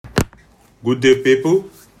Good day, people.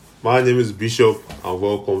 My name is Bishop, and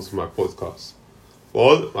welcome to my podcast.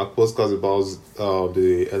 My podcast is about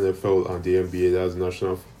the NFL and the NBA, that's the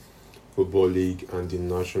National Football League and the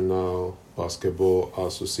National Basketball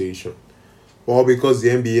Association. Because the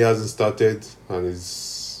NBA hasn't started and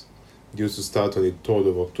is due to start on the 3rd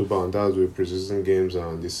of October, and that's with preseason games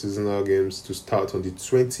and the seasonal games to start on the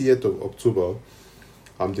 20th of October,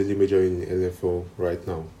 I'm daily majoring in NFL right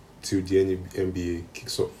now till the NBA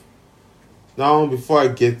kicks off. Now, before I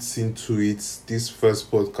get into it, this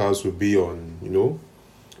first podcast will be on,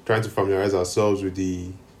 trying to familiarize ourselves with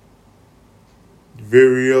the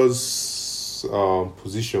various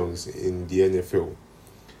positions in the NFL.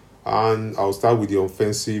 And I'll start with the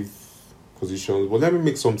offensive positions. But let me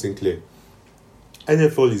make something clear.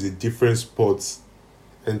 NFL is a different sport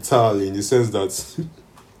entirely in the sense that,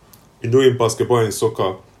 in basketball and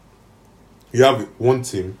soccer, you have one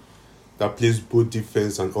team that plays both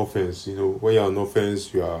defense and offense. When you're on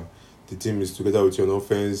offense, the team is together with you on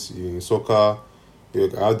offense. In soccer, you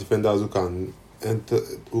have defenders who can enter,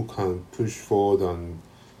 who can push forward, and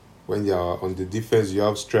when you are on the defense, you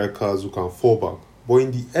have strikers who can fall back. But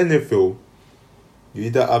in the NFL, you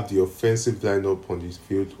either have the offensive lineup on the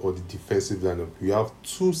field or the defensive lineup. You have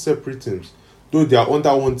two separate teams, though they are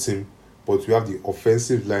under one team, but you have the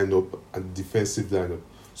offensive lineup and the defensive lineup.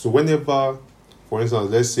 So whenever, for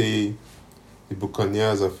instance, let's say the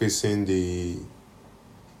Buccaneers are facing the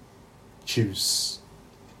Chiefs,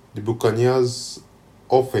 the Buccaneers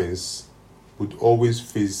offense would always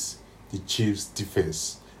face the Chiefs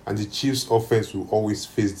defense, and the Chiefs offense will always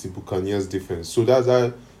face the Buccaneers defense. So that's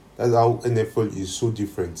how NFL is so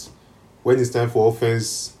different. When it's time for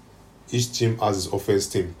offense, each team has its offense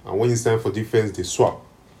team, and when it's time for defense, they swap.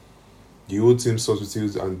 The old team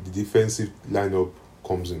substitutes and the defensive lineup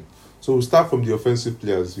comes in. So we'll start from the offensive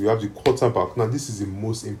players. You have the quarterback. Now, this is the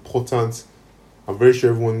most important. I'm very sure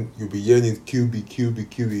everyone, you'll be hearing it,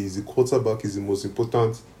 QB. Is the quarterback is the most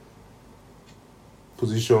important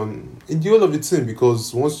position in the whole of the team,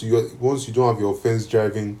 because once you don't have your offense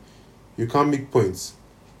driving, you can't make points.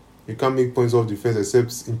 You can't make points off defense except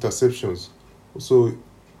interceptions. So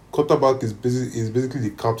quarterback is basically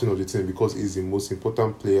the captain of the team because he's the most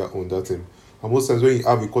important player on that team. And most times when you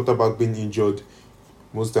have a quarterback being injured,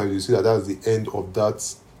 most times you see that's the end of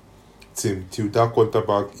that team till that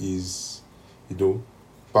quarterback is,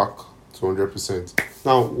 back to 100%.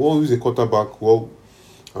 Now, what is a quarterback? Well,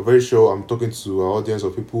 I'm very sure I'm talking to our audience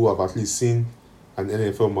of people who have at least seen an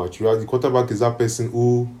NFL match. The quarterback is that person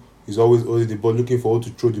who is always holding the ball, looking for who to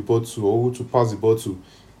throw the ball to or who to pass the ball to.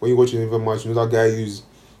 When you watch an NFL match, that guy who's,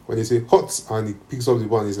 when they say hot and he picks up the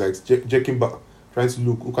ball and he's like jerking back, trying to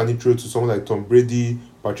look who can he throw to, someone like Tom Brady,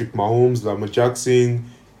 Patrick Mahomes, Lamar Jackson,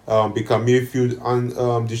 Baker Mayfield, and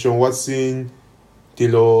Deshaun Watson,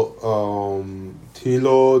 Taylor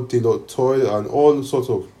Toyle, and all sorts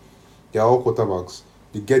of. They are all quarterbacks.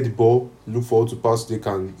 They get the ball, look forward to pass. They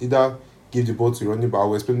can either give the ball to the running back. I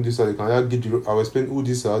will explain this. They can either I will explain who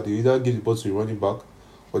these are. They either give the ball to the running back,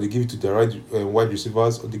 or they give it to their wide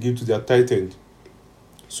receivers, or they give it to their tight end.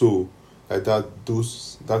 So like that,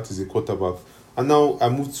 that is a quarterback. And now I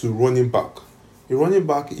move to running back. A running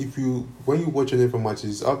back, when you watch NFL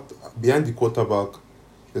matches, out behind the quarterback,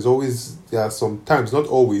 there are some times, not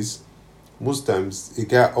always, most times, a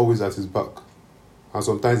guy always at his back. And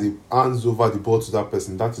sometimes he hands over the ball to that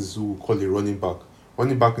person. That is who we call a running back.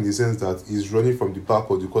 Running back in the sense that he's running from the back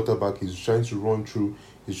of the quarterback. He's trying to run through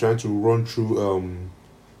a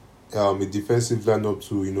defensive lineup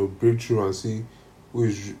to break through and see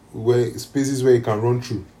where spaces where he can run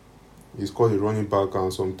through. He's called a running back,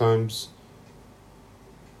 and sometimes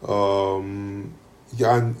and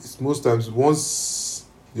most times once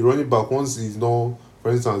he's not, for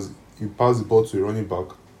instance, you pass the ball to a running back.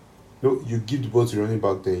 No, you give the ball to the running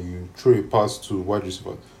back, then you throw a pass to wide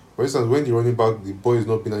receiver. For instance, when the ball is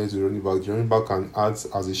not being handed to the running back can act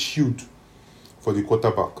as a shield for the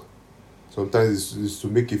quarterback. Sometimes it's to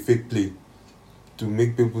make a fake play, to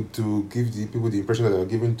give the people the impression that they are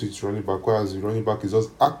giving to its running back, whereas the running back is just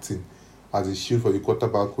acting as a shield for the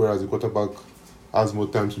quarterback, whereas the quarterback has more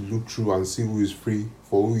time to look through and see who is free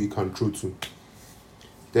for who he can throw to.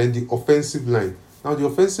 Then the offensive line. Now the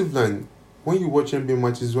offensive line, when you watch NBA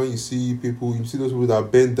matches, when you see those people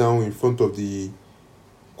that bend down in front of the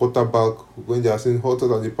quarterback when they are saying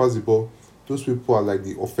hotter and they pass the ball, those people are like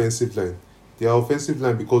the offensive line. They are offensive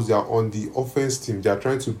line because they are on the offense team. They are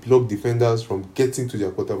trying to block defenders from getting to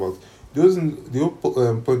their quarterbacks. The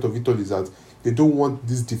whole point of it all is that they don't want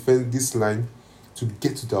this line to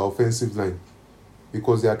get to their offensive line.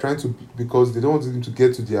 because they don't want him to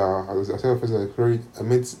get to their,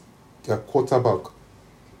 their quarterback.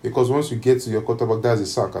 because once you get to your quarterback, that's a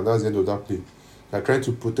sack, and that's the end of that play. They're trying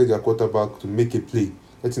to protect their quarterback to make a play,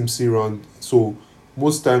 let him see around. So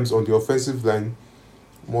most times on the offensive line,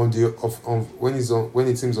 when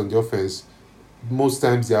it seems on the offense, most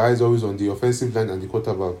times their eyes always on the offensive line and the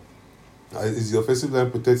quarterback. Is the offensive line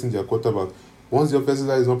protecting their quarterback? Once the offensive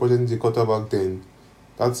line is not protecting the quarterback, then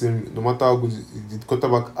that's him. No matter how good the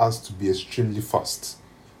quarterback has to be extremely fast.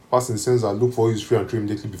 Fast in the sense that look for his free and throw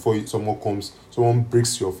immediately before someone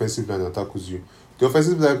breaks your offensive line and tackles you. The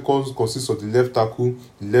offensive line consists of the left tackle,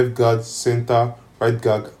 the left guard, center, right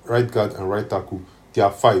guard, and right tackle. There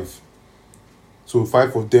are 5. So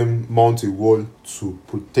 5 of them mount a wall to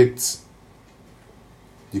protect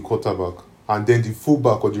the quarterback. And then the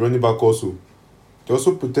fullback or the running back also. They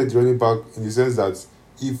also protect the running back in the sense that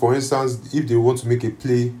if, for instance, if they want to make a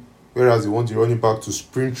play, whereas they want the running back to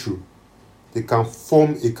sprint through, they can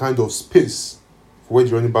form a kind of space for where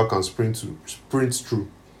the running back can sprint through.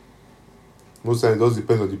 Most times it does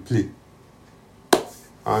depend on the play.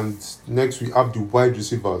 And next we have the wide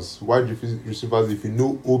receivers. Wide receivers, if you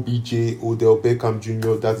know OBJ, Odell Beckham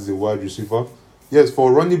Jr., that is a wide receiver. Yes,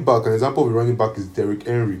 for running back, an example of a running back is Derrick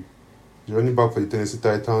Henry. The running back for the Tennessee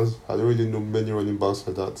Titans. I don't really know many running backs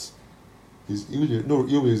for that. He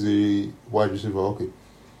was a wide receiver. Okay.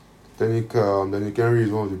 Derrick Henry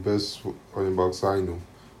is one of the best running backs I know.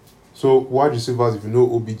 So wide receivers, if you know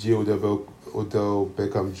OBJ, Odell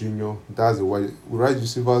Beckham Jr., that's a wide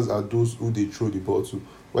receivers are those who they throw the ball to.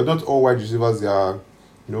 But not all wide receivers, they are,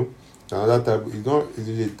 another type. It's not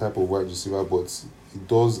really a type of wide receiver, but it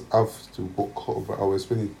does have to cover. I will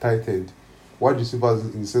explain it. Tight end. Wide receivers,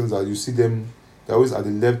 in the sense that you see them, they're always at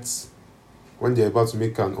the left. When they're about to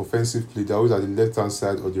make an offensive play, they're always at the left hand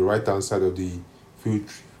side or the right hand side of the field.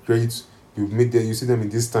 You see them in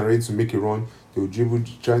this stand ready to make a run. They will dribble,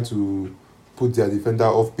 try to put their defender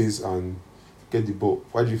off pace and get the ball.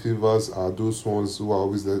 Wide receivers are those ones who are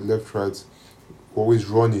always the left, right, always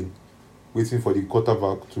running, waiting for the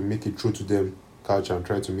quarterback to make a throw to them, catch and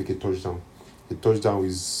try to make a touchdown. A touchdown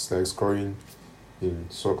is like scoring in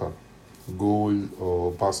soccer, goal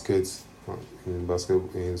or basket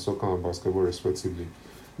in soccer and basketball respectively.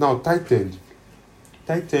 Now tight end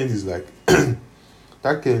is like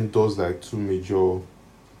tight end does like two major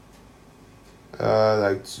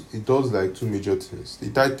it does like two major things. The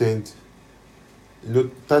tight end,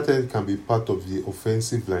 tight end can be part of the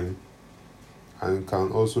offensive line and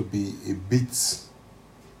can also be a bit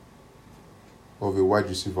of a wide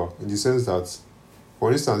receiver, in the sense that,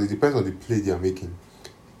 for instance, it depends on the play they are making.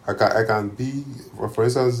 I can be, for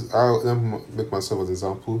instance, let me make myself as an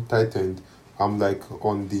example. Tight end, I'm like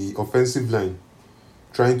on the offensive line,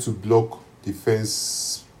 trying to block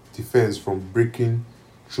defense from breaking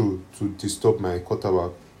through to disturb my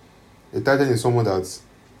quarterback. A tight end is someone that,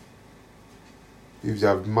 if they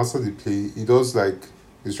have mastered the play, he does like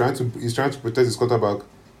he's trying to protect his quarterback,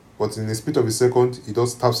 but in the split of a second, he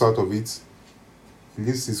just taps out of it. He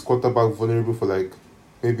leaves his quarterback vulnerable for like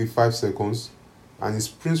maybe 5 seconds, and he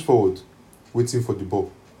sprints forward, waiting for the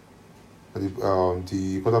ball. And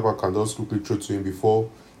the quarterback can just quickly throw to him before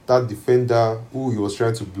that defender who he was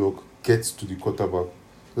trying to block gets to the quarterback.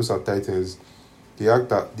 Those are tight ends. They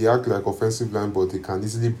act like offensive line, but they can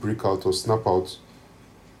easily break out or snap out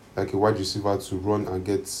like a wide receiver to run and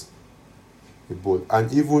get the ball.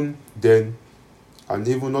 And even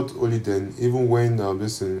not only then, even when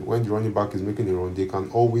when the running back is making a run, they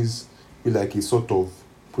can always be like a sort of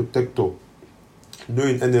protector. In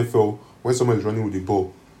NFL, when someone is running with the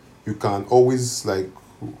ball, you can always like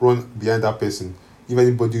run behind that person. If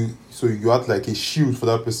anybody, so you act like a shield for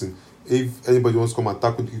that person. If anybody wants to come and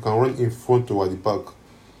tackle, you can run in front or at the back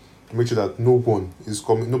to make sure that no one is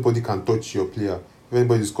coming. Nobody can touch your player. If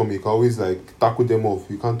anybody is coming, you can always like tackle them off.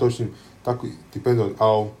 You can't touch him. Tackle depends on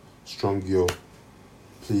how strong your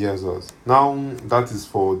players are. Now that is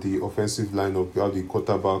for the offensive lineup. You have the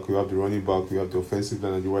quarterback, you have the running back, you have the offensive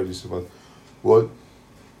line and the wide receiver. Well,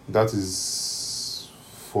 that is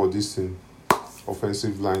for this thing.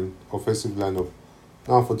 Offensive lineup.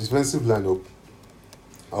 Now for defensive lineup,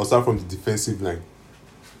 I'll start from the defensive line.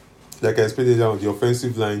 Like I explained earlier, the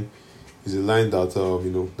offensive line is a line that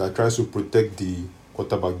that tries to protect the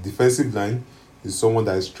quarterback. Defensive line is someone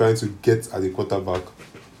that is trying to get at the quarterback.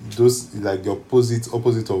 Those like the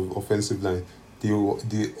opposite of offensive line.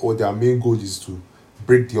 Their main goal is to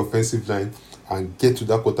break the offensive line and get to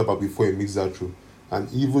that quarterback before he makes that throw. And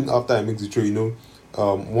even after he makes the throw,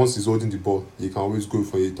 once he's holding the ball, he can always go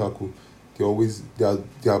for a tackle.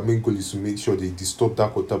 Their main goal is to make sure they disturb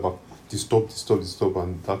that quarterback, disturb,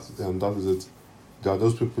 and that is it. There are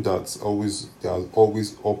those people that are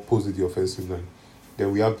always opposite the offensive line.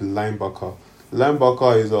 Then we have the linebacker.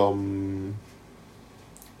 Linebacker is how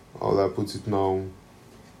will I put it now?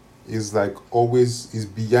 Is like always is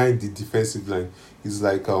behind the defensive line. It's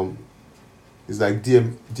like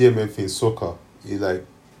DMF in soccer. He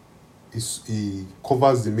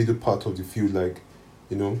covers the middle part of the field, like,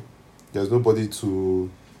 you know, there's nobody to.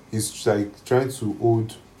 He's like trying to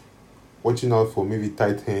hold, watching out for maybe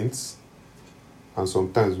tight ends and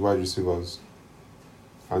sometimes wide receivers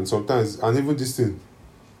and sometimes and even this thing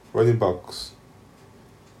running backs.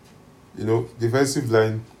 Defensive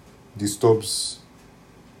line disturbs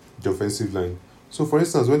the offensive line. So, for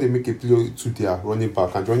instance, when they make a play to their running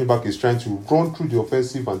back and the running back is trying to run through the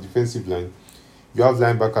offensive and defensive line, you have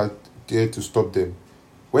linebacker there to stop them.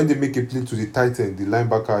 When they make a play to the tight end, the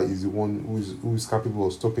linebacker is the one who is capable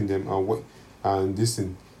of stopping them, and this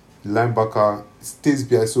thing, the linebacker stays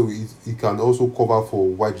behind, so he can also cover for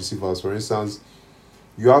wide receivers. For instance,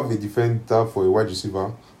 you have a defender for a wide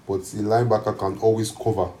receiver, but the linebacker can always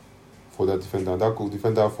cover for that defender.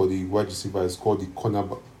 Defender for the wide receiver is called the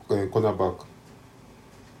cornerback. That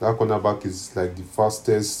cornerback is like the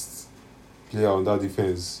fastest player on that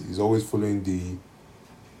defense. He's always following the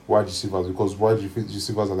wide receivers because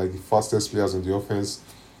receivers are like the fastest players on the offense.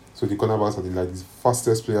 So the cornerbacks are the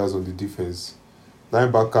fastest players on the defense.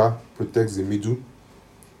 Linebacker protects the middle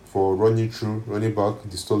for running through. Running back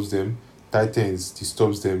disturbs them. Tight ends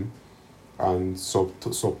disturbs them and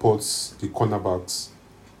supports the cornerbacks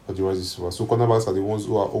or the wide receivers. So cornerbacks are the ones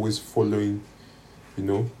who are always following,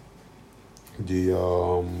 the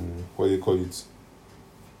what do you call it?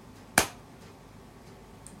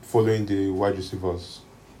 Following the wide receivers.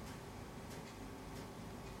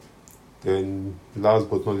 Then last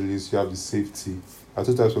but not least, you have the safety. There are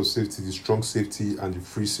two types of safety: the strong safety and the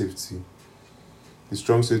free safety. The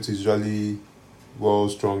strong safety is usually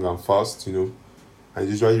strong and fast, and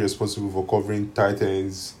usually responsible for covering tight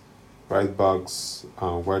ends, right backs,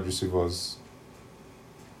 and wide receivers.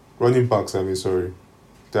 Running backs,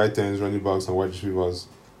 tight ends, running backs, and wide receivers.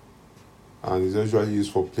 And it's usually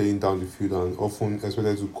used for playing down the field and often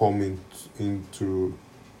expected to come in to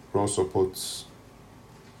run supports.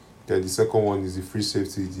 Then the second one is the free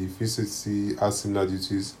safety. The free safety has similar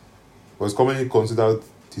duties, but is commonly considered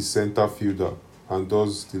the center fielder and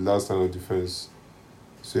does the last line of defense.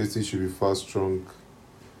 Safety should be fast, strong,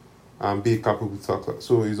 and be a capable tackler.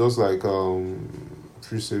 So it's just like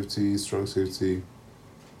free safety, strong safety.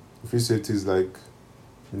 Free safety is like,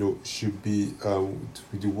 should be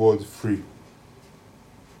with the word free.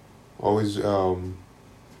 Always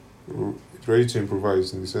ready to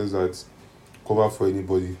improvise in the sense that cover for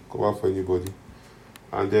anybody.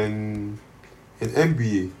 And then in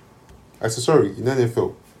NBA, in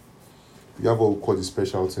NFL, we have what we call the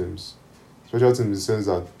special teams. Special teams in the sense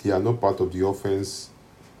that they are not part of the offense,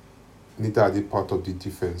 neither are they part of the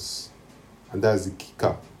defense. And that's the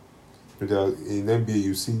kicker. In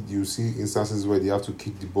NBA, you see instances where they have to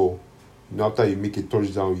kick the ball. After you make a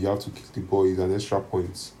touchdown, you have to kick the ball. It's an extra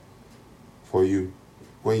point for you.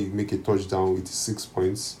 When you make a touchdown, it is 6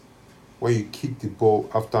 points. When you kick the ball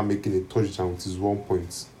after making a touchdown, it is 1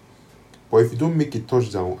 point. But if you don't make a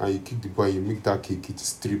touchdown and you kick the ball and you make that kick, it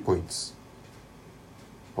is 3 points.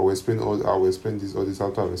 I will explain this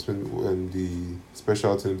after I've explained the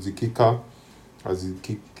special teams. The kicker, as he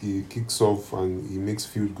kicks off and he makes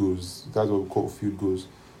field goals. That's what we call field goals.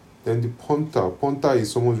 Then the punter. Punter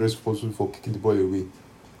is someone responsible for kicking the ball away.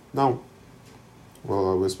 Now, I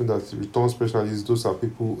will explain that return specialists, those are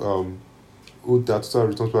people who that total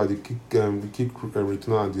return specialists, the kick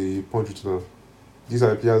returner and the punt returner. These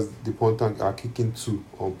are the players the punter are kicking to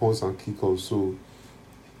on punts and kickoffs. So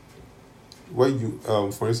when you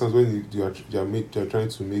for instance, when you are trying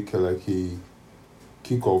to make like a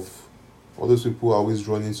kickoff, all those people are always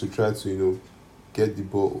running to try to get the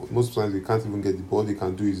ball. Most times they can't even get the ball. They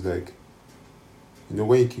can do is like,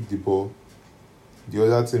 when you kick the ball, the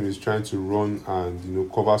other team is trying to run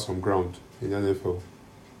and cover some ground in the NFL.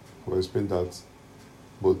 I'll explain that.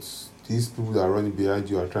 But these people that are running behind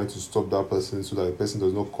you are trying to stop that person so that the person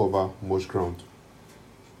does not cover much ground.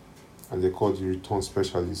 And they're called the return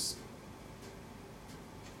specialists.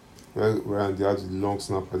 Where they have the long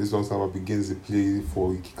snapper. This long snapper begins the play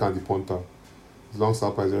for the kicker and the punter. The long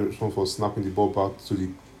snapper is responsible for snapping the ball back to the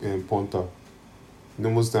punter.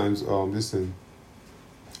 Most times,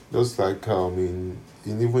 just like even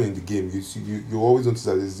in the game, you always notice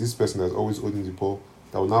that there's this person that's always holding the ball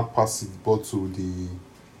that will now pass the ball to the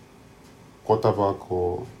quarterback.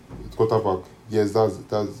 Yes, that's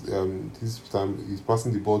this time he's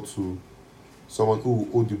passing the ball to someone who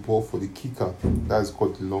will hold the ball for the kicker. That is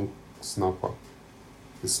called the long snapper.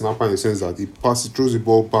 The snapper in the sense that he throws the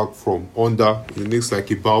ball back from under, it makes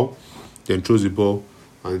like a bow, then throws the ball,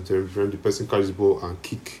 and then the person catches the ball and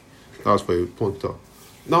kick. That's for a punter.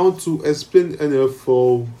 Now to explain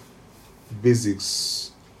NFL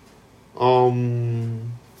basics. I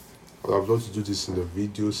would have loved to do this in the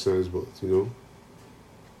video sense, but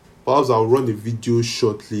perhaps I'll run a video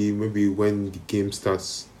shortly, maybe when the game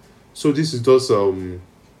starts. So this is just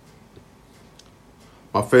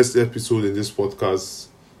my first episode in this podcast,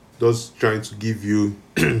 just trying to give you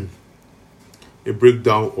a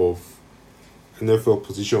breakdown of NFL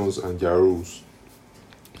positions and their roles.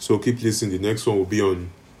 So keep listening. The next one will be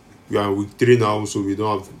we are in week 3 now, so we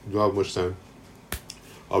don't have much time.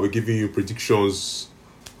 I'll be giving you predictions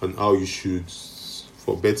on how you should,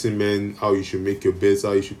 for betting men, how you should make your bets,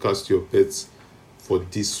 how you should cast your bets for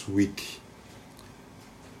this week,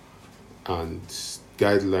 and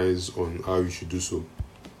guidelines on how you should do so.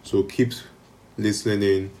 So keep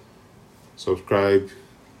listening, subscribe,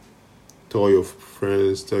 tell your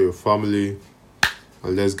friends, tell your family,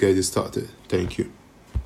 and let's get it started. Thank you.